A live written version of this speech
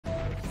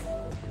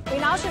We're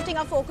now shifting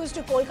our focus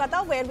to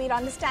Kolkata, where we're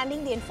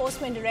understanding the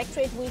Enforcement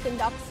Directorate will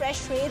conduct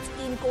fresh raids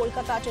in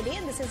Kolkata today,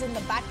 and this is in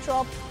the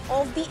backdrop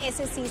of the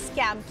SSC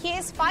scam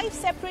case. 5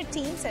 separate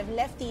teams have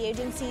left the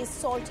agency's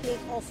Salt Lake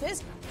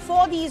office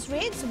for these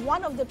raids.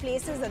 One of the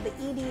places that the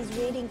ED is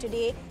raiding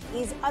today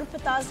is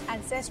Arpita's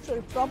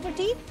ancestral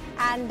property,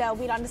 and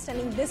we're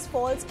understanding this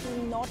falls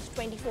in North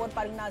 24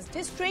 Parganas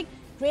district,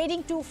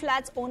 raiding 2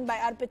 flats owned by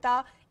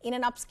Arpita in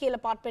an upscale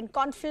apartment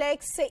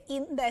complex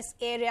in this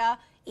area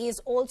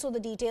is also the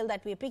detail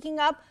that we're picking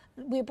up.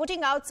 We're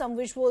putting out some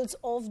visuals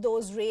of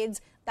those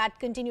raids that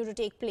continue to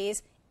take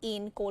place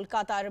in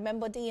Kolkata.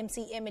 Remember,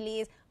 TMC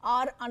MLAs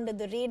are under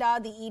the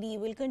radar. The ED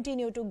will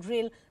continue to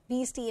grill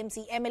these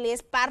TMC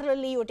MLAs.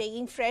 Parallelly, you're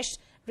taking fresh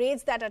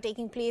raids that are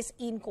taking place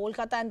in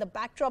Kolkata and the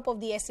backdrop of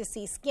the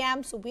SSC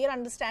scam. So we're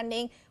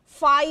understanding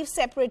 5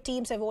 separate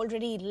teams have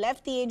already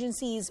left the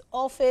agency's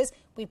office.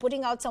 We're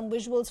putting out some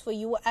visuals for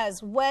you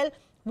as well.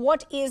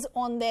 What is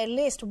on their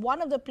list? One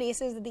of the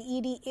places that the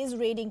ED is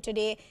raiding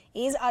today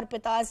is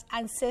Arpita's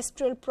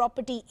ancestral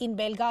property in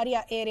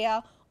Belgaria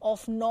area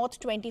of North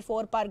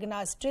 24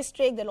 Parganas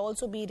district. They'll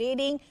also be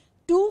raiding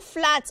 2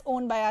 flats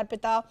owned by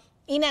Arpita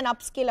in an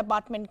upscale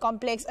apartment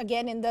complex,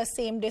 again in the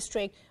same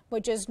district,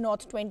 which is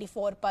North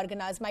 24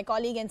 Parganas. My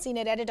colleague and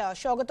senior editor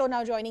Shaugato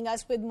now joining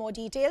us with more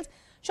details.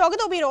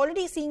 Shaugato, we're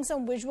already seeing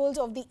some visuals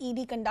of the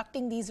ED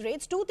conducting these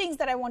raids. 2 things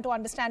that I want to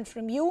understand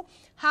from you.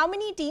 How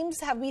many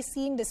teams have we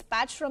seen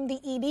dispatched from the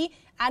ED,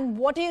 and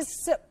what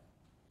is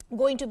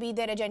going to be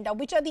their agenda?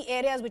 Which are the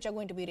areas which are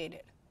going to be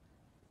raided?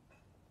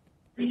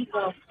 Right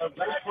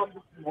from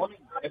this morning,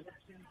 ever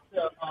since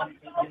the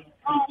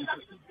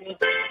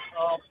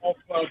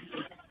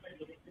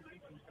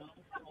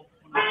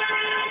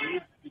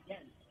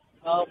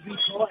we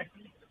saw at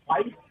least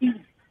 5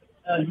 teams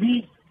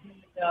leave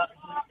the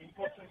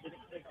Enforcement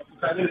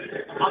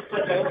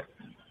Directorate.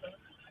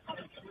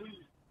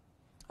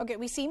 Okay,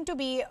 we seem to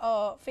be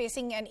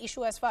facing an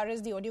issue as far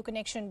as the audio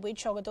connection with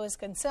Shaugato is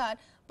concerned,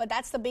 but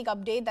that's the big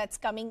update that's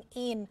coming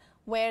in,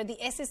 where the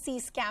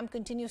SSC scam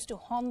continues to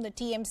harm the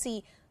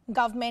TMC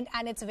government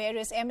and its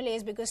various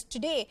MLAs, because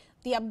today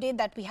the update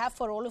that we have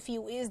for all of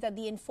you is that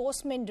the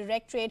Enforcement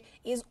Directorate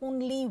is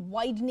only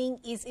widening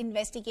its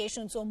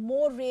investigation. So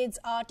more raids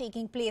are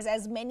taking place.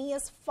 As many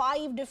as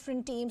 5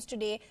 different teams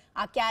today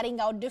are carrying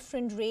out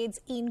different raids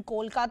in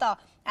Kolkata,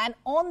 and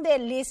on their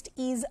list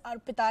is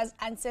Arpita's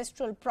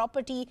ancestral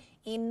property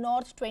in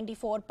North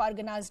 24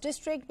 Parganas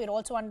district. We're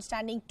also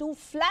understanding 2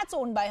 flats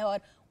owned by her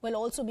will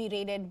also be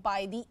raided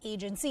by the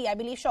agency. I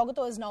believe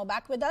Shaugato is now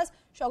back with us.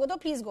 Shaugato,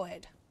 please go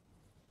ahead.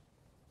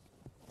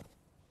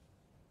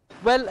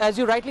 Well, as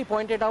you rightly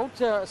pointed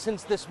out,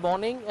 since this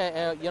morning,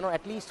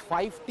 at least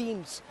 5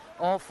 teams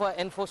of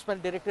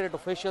Enforcement Directorate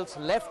officials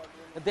left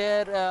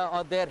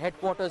their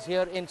headquarters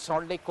here in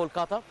Salt Lake,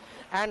 Kolkata,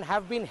 and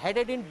have been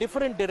headed in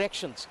different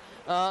directions.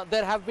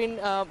 There have been,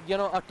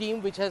 a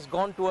team which has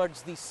gone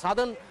towards the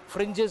southern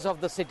fringes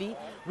of the city.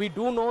 We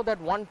do know that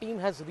one team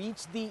has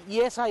reached the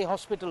ESI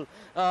hospital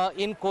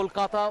in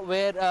Kolkata,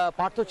 where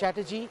Partha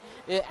Chatterjee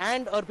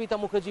and Arpita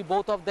Mukherjee,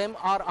 both of them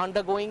are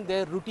undergoing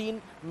their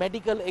routine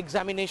medical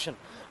examination.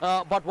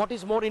 But what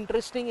is more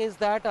interesting is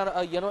that,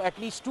 at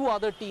least 2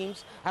 other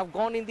teams have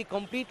gone in the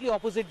completely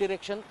opposite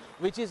direction,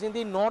 which is in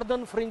the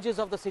northern fringes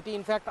of the city,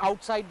 in fact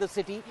outside the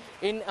city,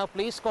 in a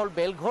place called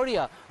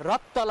Belghoria,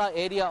 Rattala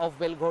area of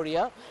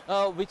Belghoria,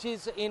 which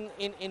is in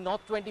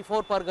North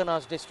 24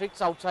 Parganas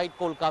districts outside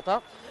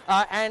Kolkata.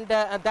 And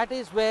that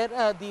is where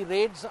the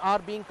raids are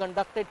being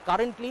conducted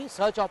currently,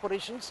 search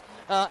operations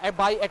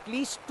by at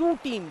least 2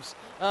 teams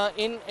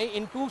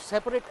in 2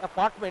 separate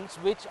apartments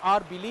which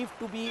are believed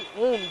to be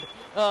owned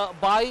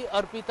by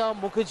Arpita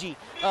Mukherjee.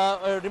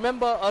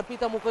 Remember,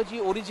 Arpita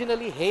Mukherjee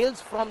originally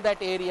hails from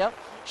that area.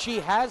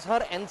 She has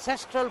her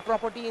ancestral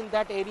property in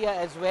that area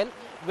as well,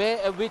 where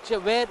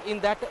in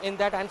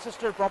that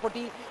ancestral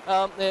property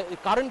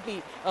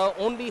currently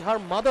only her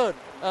mother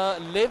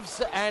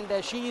lives, and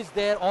she is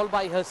there all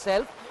by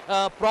herself.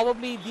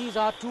 Probably these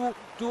are two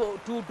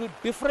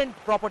different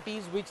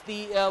properties which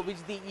the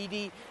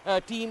ED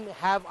team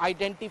have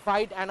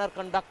identified and are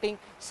conducting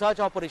search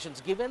operations.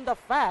 Given the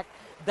fact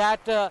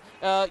that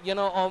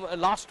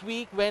last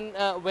week when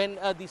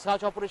the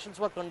search operations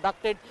were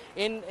conducted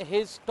in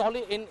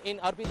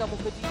Arpita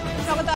Mukherjee.